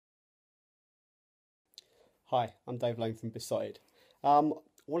Hi, I'm Dave Lane from Besotted. I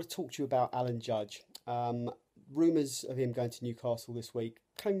want to talk to you about Alan Judge. Rumours of him going to Newcastle this week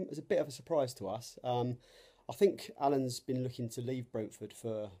came as a bit of a surprise to us. I think Alan's been looking to leave Brentford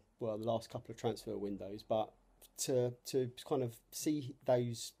for, well, the last couple of transfer windows, but to kind of see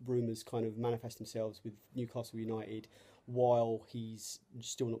those rumours kind of manifest themselves with Newcastle United while he's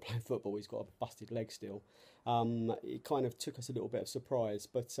still not playing football, he's got a busted leg still. It kind of took us a little bit of surprise,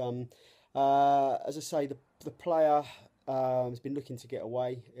 but as I say, the player has been looking to get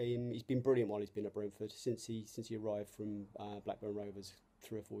away. He's been brilliant while he's been at Brentford since he arrived from Blackburn Rovers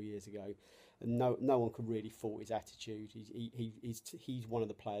 3 or 4 years ago. And no one could really fault his attitude. He's one of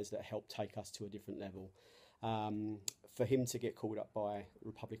the players that helped take us to a different level. For him to get called up by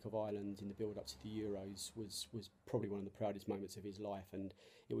Republic of Ireland in the build-up to the Euros was probably one of the proudest moments of his life, and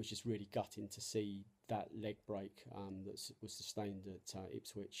it was just really gutting to see that leg break that was sustained at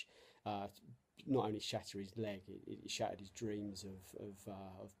Ipswich not only shatter his leg, it shattered his dreams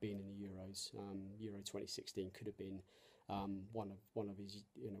of being in the Euros. Euro 2016 could have been one of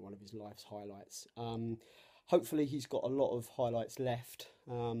his life's highlights. Hopefully he's got a lot of highlights left.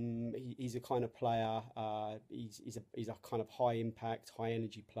 He's a kind of player. He's a kind of high impact, high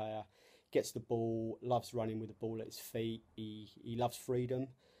energy player. Gets the ball, loves running with the ball at his feet. He loves freedom.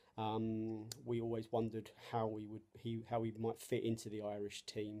 We always wondered how he might fit into the Irish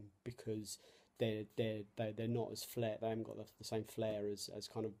team, because they're not as flair. They haven't got the same flair as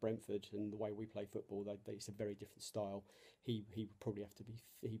kind of Brentford and the way we play football. It's a very different style. He would probably have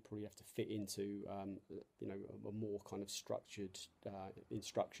to fit into a more kind of structured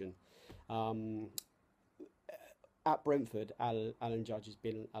instruction. At Brentford, Alan Judge has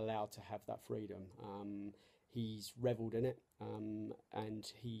been allowed to have that freedom. He's revelled in it,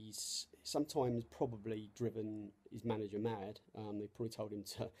 and he's sometimes probably driven his manager mad. They probably told him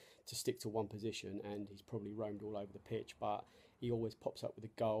to stick to one position, and he's probably roamed all over the pitch. But he always pops up with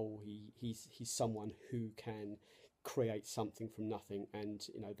a goal. He's someone who can create something from nothing, and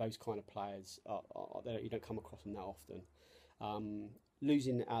those kind of players you don't come across them that often.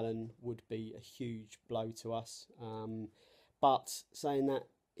 Losing Alan would be a huge blow to us. But saying that,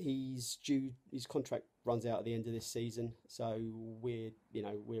 his contract runs out at the end of this season, so we're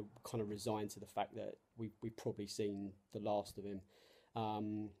kind of resigned to the fact that we've probably seen the last of him.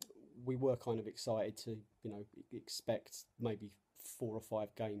 We were kind of excited to expect maybe 4 or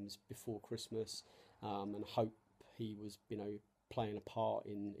 5 games before Christmas, and hope he was playing a part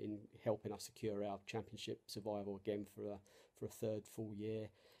in helping us secure our championship survival again for a third full year.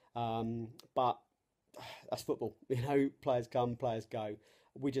 But that's football. Players come, players go.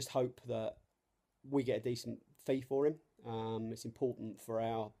 We just hope that we get a decent fee for him. It's important for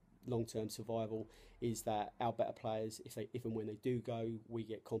our long-term survival is that our better players, if and when they do go, we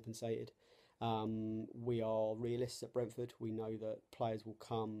get compensated. We are realists at Brentford. We know that players will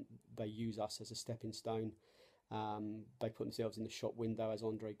come. They use us as a stepping stone. They put themselves in the shop window, as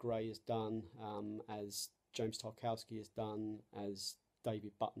Andre Gray has done, as James Tarkowski has done, as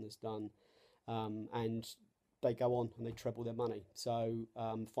David Button has done, and they go on and they treble their money. So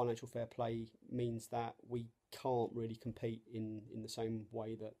financial fair play means that we can't really compete in the same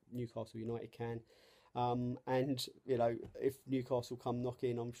way that Newcastle United can. And if Newcastle come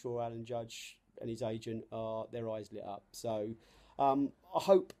knocking, I'm sure Alan Judge and his agent their eyes lit up. So I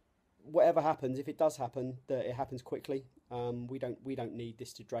hope whatever happens, if it does happen, that it happens quickly. We don't need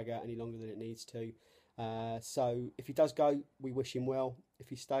this to drag out any longer than it needs to. So if he does go, we wish him well. If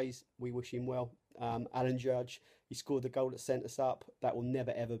he stays, we wish him well. Alan Judge, he scored the goal that sent us up. That will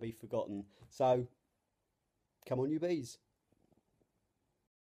never ever be forgotten. So come on, you bees.